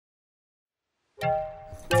All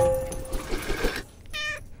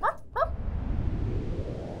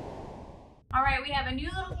right, we have a new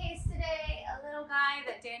little case today, a little guy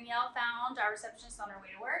that Danielle found, our receptionist, on her way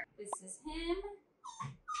to work. This is him.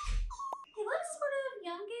 He looks sort of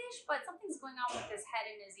youngish, but something's going on with his head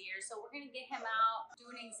and his ears. So we're gonna get him out, do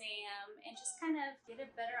an exam, and just kind of get a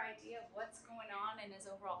better idea of what's going on in his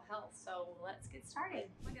overall health. So let's get started.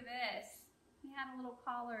 Look at this. He had a little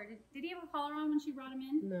collar. Did he have a collar on when she brought him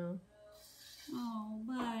in? No. Oh,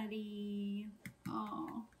 buddy.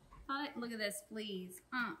 Oh. Look at this, please.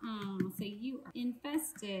 So you are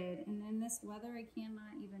infested, and in this weather, I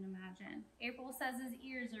cannot even imagine. April says his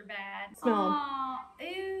ears are bad. Oh,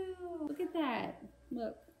 ew. Look at that.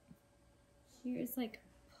 Look. Here's like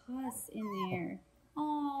pus in there.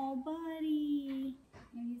 Oh, buddy.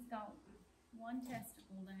 And he's got one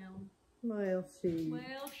testicle down. Well, shoot.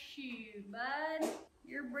 Well, shoot, bud.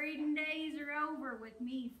 Your breeding days are over with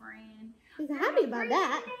me, friend. He's happy about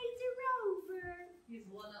that. Breeding days are over. He's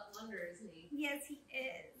one up under, isn't he? Yes, he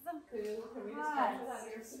is. Can we just talk about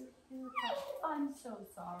your I'm so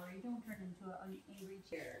sorry. Don't turn into an angry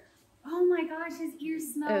chair. Oh my gosh, his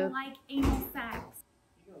ears smell like anal sacs.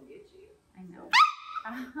 He's gonna get you. I know.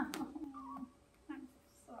 I'm so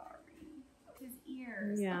sorry. His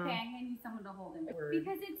ears. Yeah. Okay, I'm gonna need someone to hold him. Word.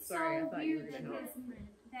 Because it's Sorry, I so thought you weird were that gonna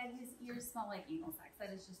his ears smell like anal sacs.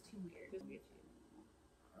 That is just too weird. He'll get you.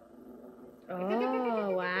 Oh,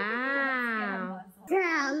 wow.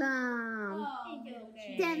 Tell them. Oh,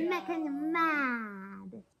 okay. They're making them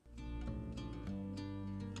mad.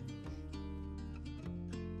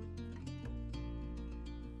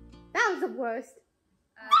 That was the worst.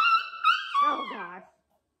 Oh, gosh.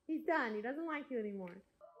 He's done. He doesn't like you anymore.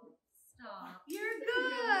 Stop. You're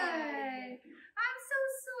good. I'm so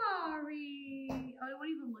sorry. Oh, it won't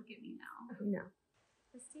even look at me now. No.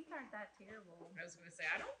 His teeth aren't that terrible. I was gonna say,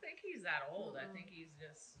 I don't think he's that old. I think he's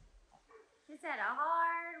just. He's had a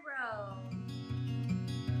hard road.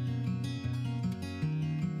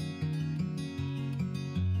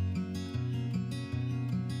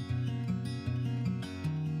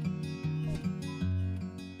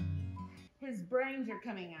 His brains are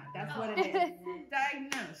coming out. That's what it is.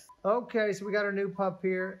 Diagnosed. Okay, so we got our new pup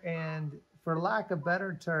here, and for lack of a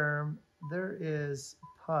better term, there is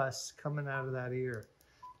pus coming out of that ear.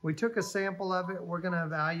 We took a sample of it. We're going to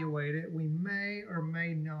evaluate it. We may or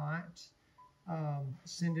may not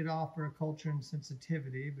send it off for a culture and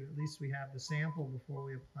sensitivity, but at least we have the sample before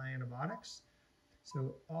we apply antibiotics.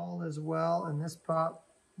 So all is well in this pup.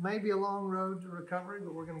 May be a long road to recovery,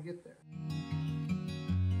 but we're going to get there.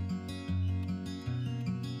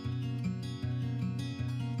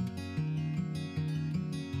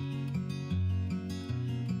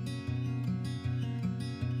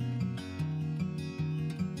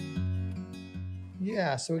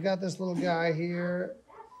 Yeah, so we got this little guy here,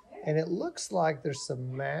 and it looks like there's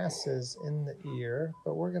some masses in the ear,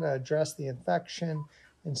 but we're going to address the infection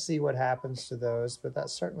and see what happens to those. But that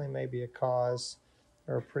certainly may be a cause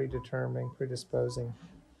or a predisposing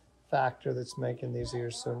factor that's making these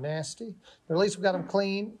ears so nasty. But at least we got them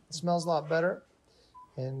clean. It smells a lot better.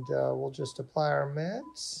 And we'll just apply our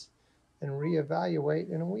meds and reevaluate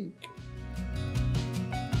in a week.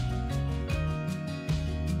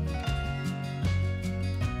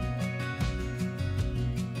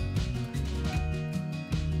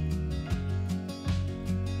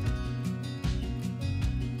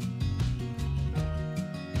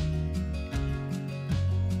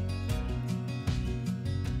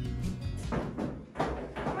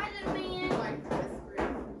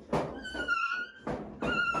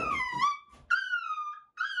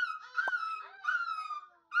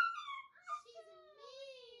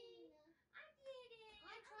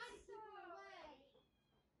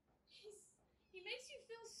 He makes you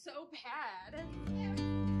feel so bad.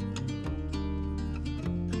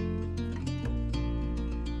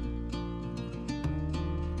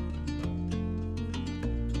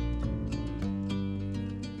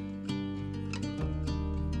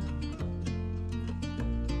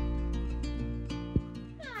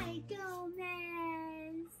 Hi,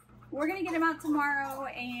 Gomez. We're gonna get him out tomorrow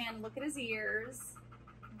and look at his ears,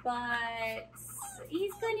 but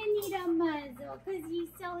he's gonna need a muzzle because he's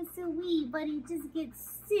so sweet, but he just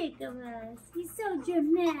gets sick of us. He's so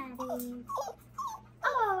dramatic.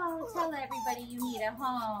 Oh, tell everybody you need a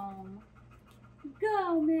home.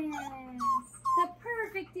 Gomez, the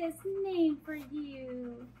perfectest name for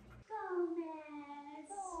you. Gomez.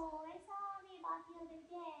 Oh, I sorry about the other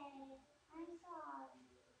day. I'm sorry.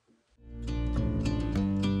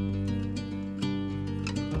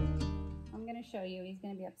 I'm gonna show you. He's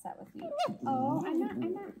gonna be upset with me. Oh, I'm not gonna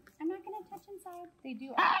touch inside. They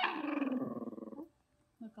do.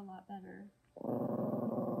 lot better.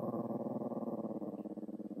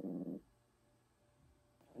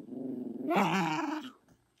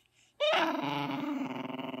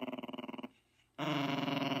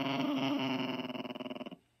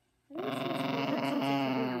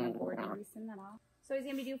 So he's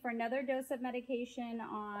going to be due for another dose of medication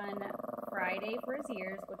on Friday for his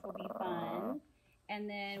ears, which will be fun. And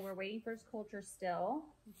then we're waiting for his culture still.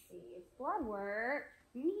 Let's see, his blood work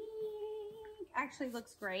actually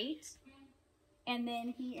looks great. And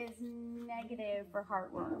then he is negative for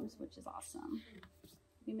heartworms, which is awesome.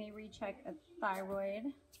 We may recheck a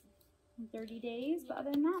thyroid in 30 days, but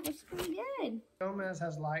other than that, looks pretty good. Gomez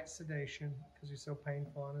has light sedation because he's so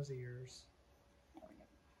painful on his ears.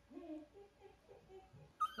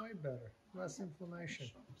 Way better, less inflammation.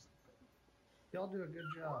 Y'all do a good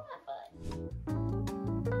job.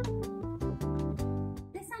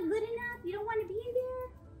 That's not good enough? You don't want to be in there?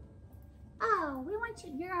 Oh, we want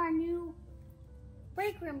you. You're our new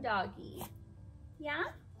break room doggy. Yeah?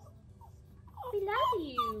 We love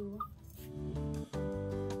you.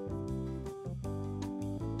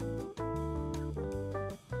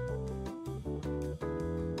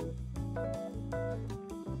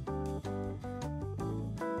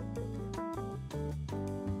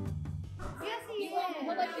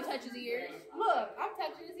 Look like you touch his ears. Look, I'm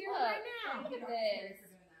touching his ears right now. Look at this.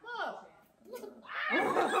 Look.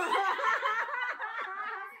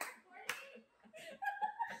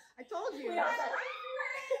 I told you.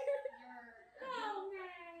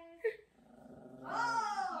 Oh,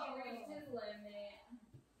 he reached his limit.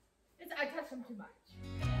 I touched him too much.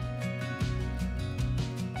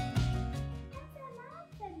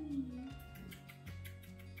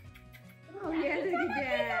 Oh yeah, look at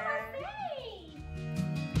that.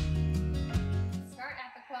 Start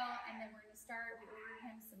at the quell, and then we're gonna start. We ordered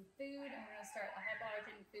him some food, and we're gonna start the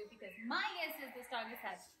hypoallergenic food because my guess is this dog has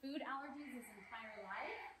had food allergies his entire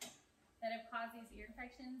life that have caused these ear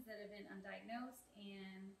infections that have been undiagnosed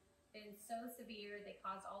and been so severe they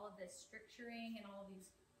caused all of this stricturing and all of these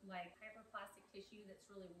like hyperplastic tissue that's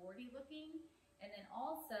really warty looking, and then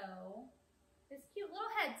also this cute little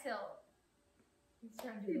head tilt. He's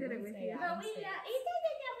trying to do it with you. But we he did it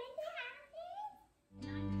with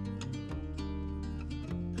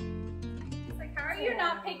It's like, how are you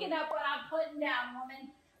not picking up what I'm putting down,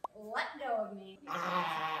 woman? Let go of me. Oh, mommy!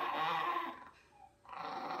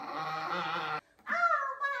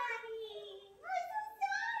 I'm so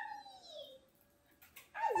sorry!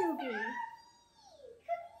 Come here!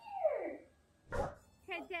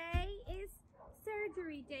 Today is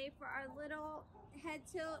surgery day for our little head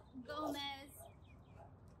tilt Gomez.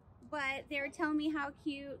 But they were telling me how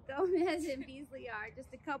cute Gomez and Beasley are.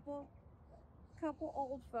 Just a couple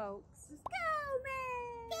old folks.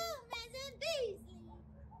 Gomez! Gomez and Beasley!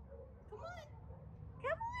 Come on.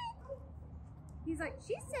 Come on. He's like,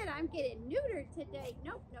 she said I'm getting neutered today.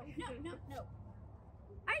 Nope, nope, nope, nope, nope.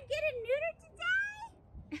 I'm getting neutered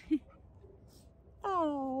today?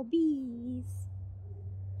 Oh, Bees.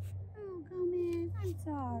 Oh, Gomez, I'm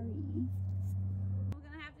sorry. We're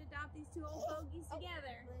gonna have to adopt these two old fogies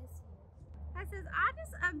together. I says,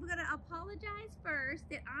 I'm gonna apologize first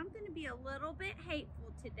that I'm gonna be a little bit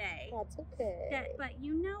hateful today. That's okay. But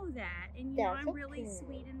you know that, and you know I'm really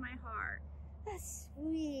sweet in my heart. That's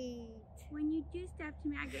sweet. When you do stuff to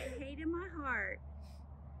me, I get hate in my heart.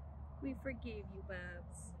 We forgive you,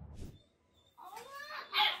 Bubs.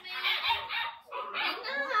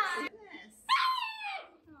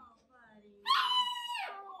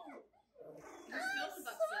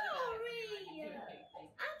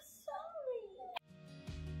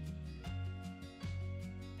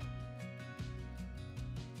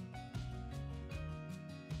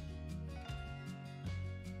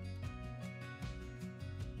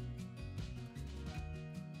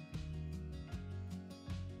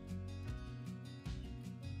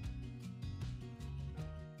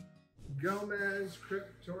 Gomez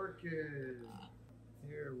Cryptorchid.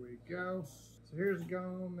 Here we go. So here's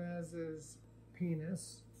Gomez's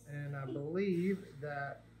penis, and I believe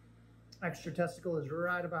that extra testicle is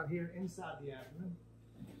right about here inside the abdomen.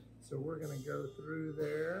 So we're gonna go through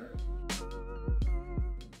there,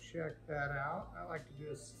 check that out. I like to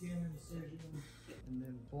do a skin incision and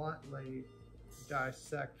then bluntly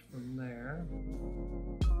dissect from there,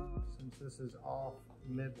 since this is off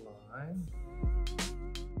midline.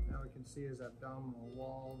 Now we can see his abdominal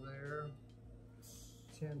wall there.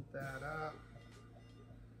 Tint that up.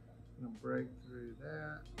 I'm gonna break through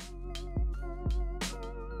that.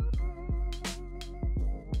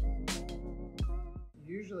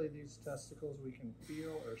 Usually these testicles we can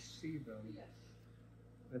feel or see them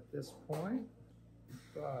at this point,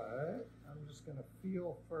 but I'm just gonna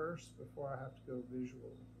feel first before I have to go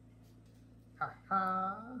visual. Ha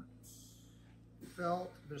ha!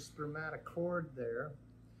 Felt the spermatic cord there.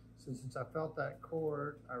 So since I felt that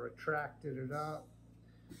cord, I retracted it up.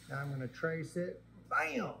 Now I'm gonna trace it.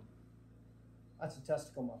 Bam! That's a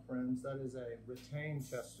testicle, my friends. That is a retained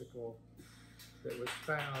testicle that was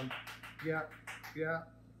found. Yep,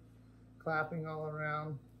 yep. Clapping all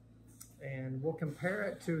around. And we'll compare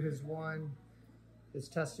it to his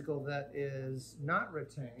testicle that is not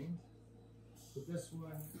retained. But this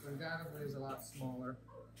one undoubtedly is a lot smaller.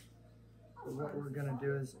 But what we're gonna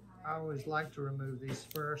do is, I always like to remove these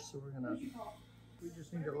first, so we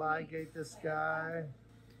just need to ligate this guy.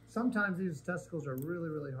 Sometimes these testicles are really,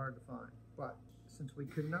 really hard to find, but since we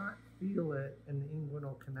could not feel it in the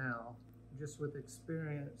inguinal canal, just with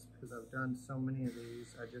experience, because I've done so many of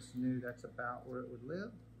these, I just knew that's about where it would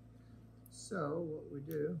live. So what we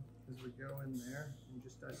do is we go in there and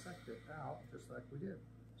just dissect it out just like we did.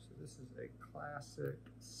 So this is a classic,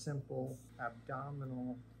 simple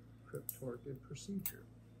abdominal cryptorchid procedure.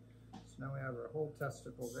 So now we have our whole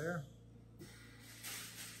testicle there.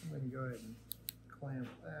 I'm going to go ahead and clamp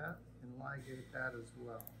that and ligate that as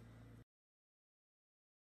well.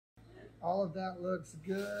 All of that looks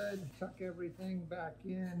good. Tuck everything back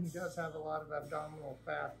in. He does have a lot of abdominal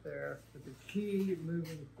fat there, but the key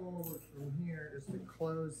moving forward from here is to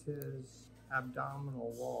close his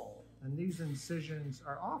abdominal wall. And these incisions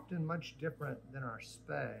are often much different than our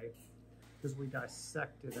spay because we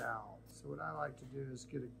dissect it out. So what I like to do is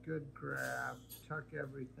get a good grab, tuck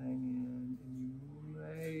everything in, and you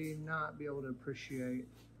may not be able to appreciate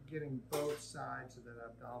getting both sides of that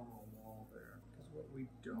abdominal wall there. Because what we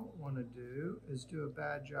don't want to do is do a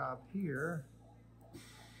bad job here,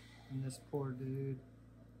 and this poor dude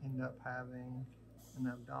end up having an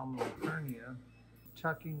abdominal hernia.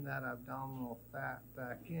 Tucking that abdominal fat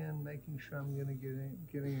back in, making sure I'm going to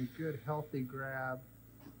getting a good healthy grab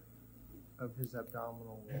of his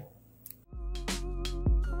abdominal wall.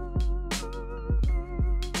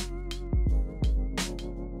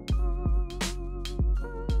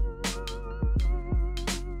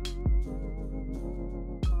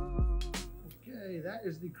 Okay, that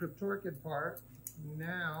is the cryptorchid part.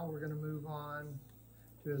 Now we're going to move on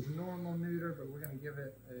to his normal neuter, but we're going to give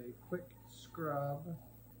it a quick scrub.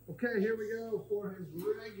 Okay, here we go for his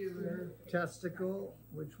regular testicle,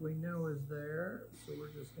 which we know is there. So we're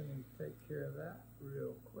just going to take care of that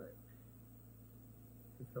real quick.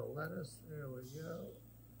 If he'll let us, there we go.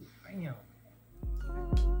 Bam.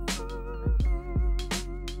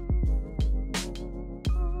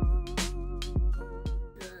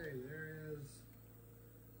 Okay, there is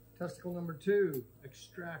testicle number 2,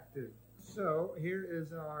 extracted. So here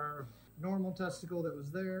is our normal testicle that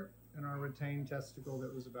was there and our retained testicle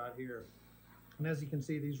that was about here. And as you can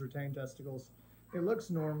see, these retained testicles, it looks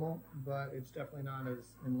normal, but it's definitely not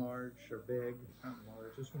as enlarged or big. Not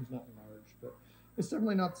enlarged, this one's not enlarged, but it's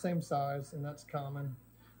definitely not the same size, and that's common.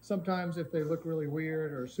 Sometimes if they look really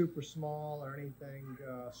weird or super small or anything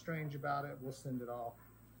strange about it, we'll send it off.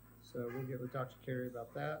 So we'll get with Dr. Carey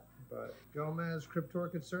about that. But Gomez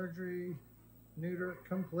cryptorchid surgery, neuter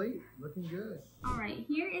complete, looking good. All right,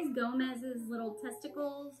 here is Gomez's little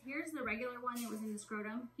testicles. Here's the regular one that was in the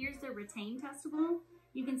scrotum. Here's the retained testicle.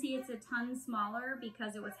 You can see it's a ton smaller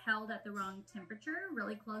because it was held at the wrong temperature,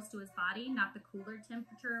 really close to his body, not the cooler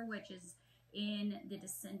temperature, which is in the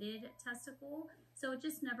descended testicle. So it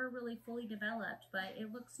just never really fully developed, but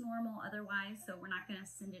it looks normal otherwise, so we're not gonna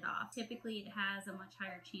send it off. Typically it has a much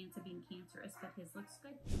higher chance of being cancerous, but his looks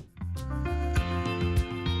good.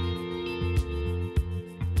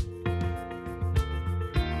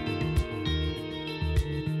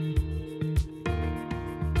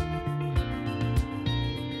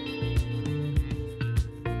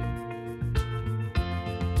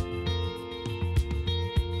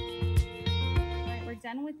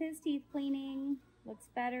 Done with his teeth cleaning. Looks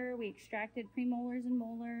better. We extracted premolars and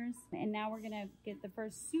molars, and now we're gonna get the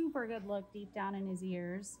first super good look deep down in his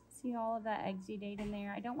ears. See all of that exudate in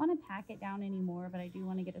there. I don't want to pack it down anymore, but I do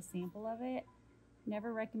want to get a sample of it.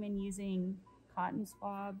 Never recommend using cotton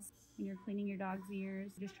swabs when you're cleaning your dog's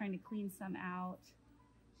ears. Just trying to clean some out.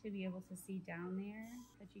 Should be able to see down there,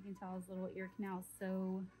 but you can tell his little ear canal is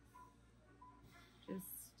so just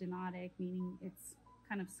stenotic, meaning it's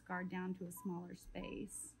kind of scarred down to a smaller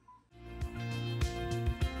space.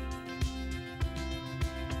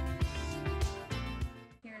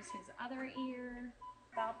 Here's his other ear,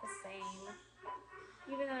 about the same.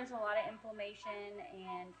 Even though there's a lot of inflammation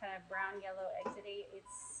and kind of brown yellow exudate,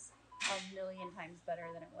 it's a million times better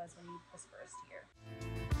than it was when he was first here.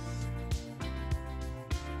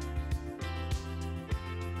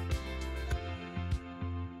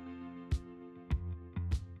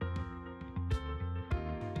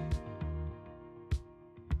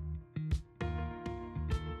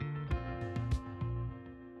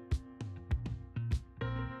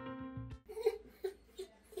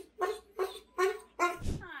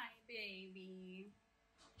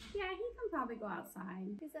 probably go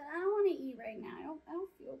outside. He said, I don't want to eat right now. I don't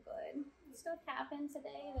feel good. Stuff happened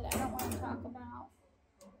today that I don't want to talk about.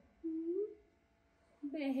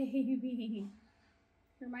 Baby.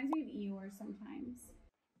 It reminds me of Eeyore sometimes.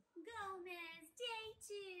 Gomez, day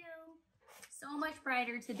 2. So much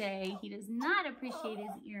brighter today. He does not appreciate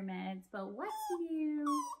his ear meds, but what's new?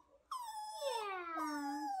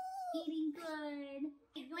 Yeah. Eating good.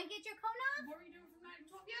 You want to get your cone off? What were you doing from 9 to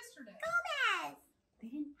 12 yesterday? Gomez! They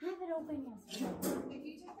didn't have it open yesterday. If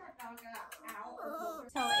you take that dog out.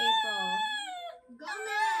 Tell April.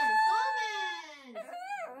 Gomez! Gomez!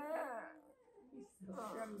 He's so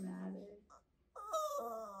dramatic.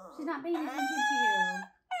 She's not paying attention to you.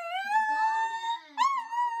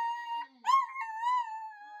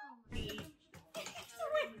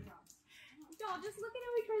 Doll, just look at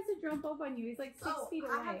how he tries to jump up on you. He's like 6 feet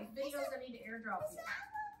away. I have videos I need to airdrop you.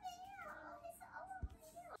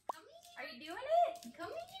 Are you doing it?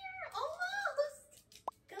 Come here, almost.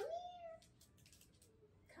 Come here.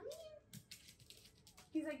 Come here.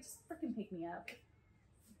 He's like, just freaking pick me up.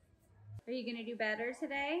 Are you gonna do better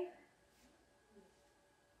today?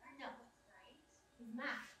 No, right? He's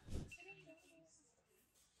mad.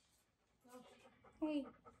 Hey,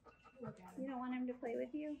 you don't want him to play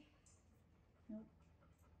with you? Nope.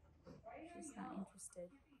 She's not interested.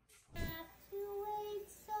 Have to wait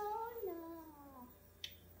so long.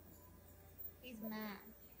 He's mad.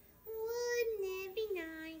 Wouldn't it be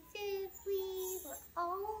nice if we were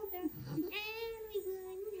older and we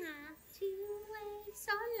wouldn't have to wait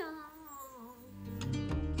so long?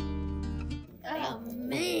 Oh,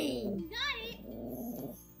 man. Got it.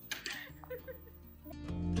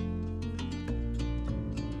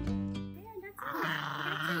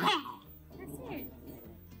 That's it.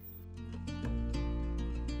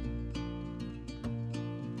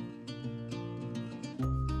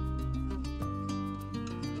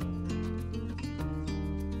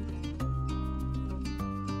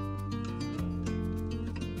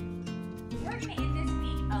 We're gonna end this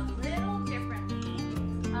week a little differently.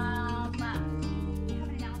 We have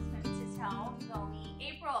an announcement to tell Gomi.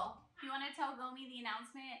 April, you want to tell Gomi the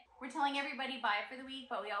announcement? We're telling everybody bye for the week,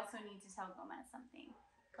 but we also need to tell Gomez something.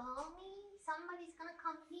 Gomi, somebody's gonna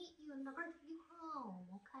come meet you and they're gonna take you home,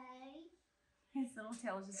 okay? His little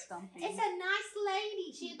tail is just thumping. It's a nice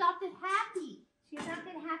lady. She adopted Happy. She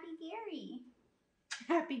adopted Happy Gary.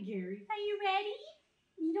 Happy Gary. Are you ready?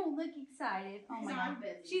 You don't look excited. Oh my I'm god.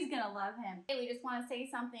 busy. She's gonna love him. Hey, we just want to say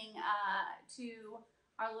something to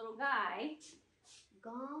our little guy.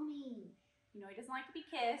 Gomi, You know he doesn't like to be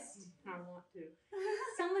kissed. I want to.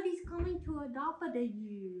 somebody's coming to adopt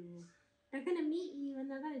you. They're gonna meet you and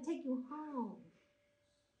they're gonna take you home.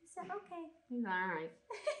 I said, okay. He's alright.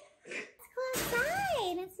 Let's go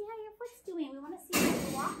outside and see how your foot's doing. We want to see how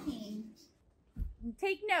you're walking.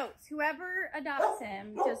 Take notes. Whoever adopts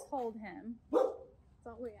him, just hold him. That's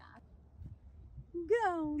all we ask.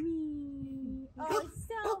 Go me. Oh,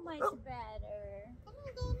 so much better. Come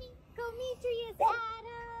on, Gomi. Demetrius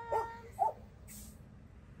Adams.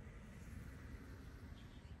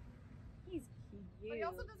 He's cute. But he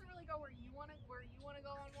also doesn't really go where you want to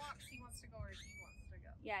go on walks. He wants to go where he wants to go.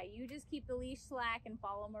 Yeah, you just keep the leash slack and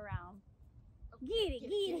follow him around. Get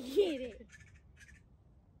it.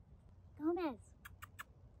 Gomez.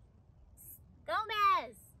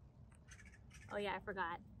 Oh yeah, I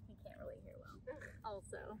forgot. He can't really hear well.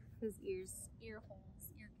 Also, his ear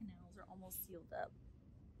canals are almost sealed up.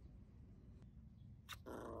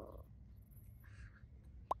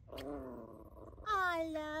 I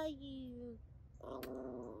love you.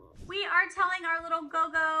 We are telling our little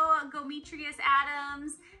go-go, Gometrius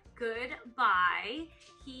Adams, goodbye.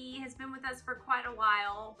 He has been with us for quite a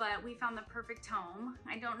while, but we found the perfect home.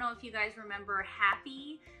 I don't know if you guys remember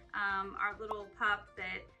Happy, our little pup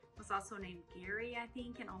that was also named Gary, I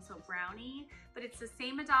think, and also Brownie. But it's the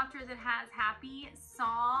same adopter that has Happy,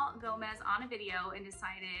 saw Gomez on a video and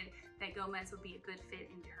decided that Gomez would be a good fit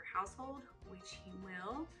into her household, which he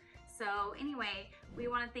will. So anyway, we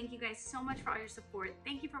want to thank you guys so much for all your support.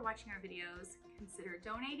 Thank you for watching our videos. Consider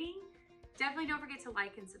donating. Definitely don't forget to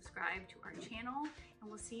like and subscribe to our channel, and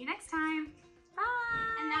we'll see you next time.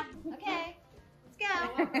 Bye! Okay, let's go.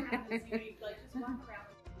 Like, just walk around.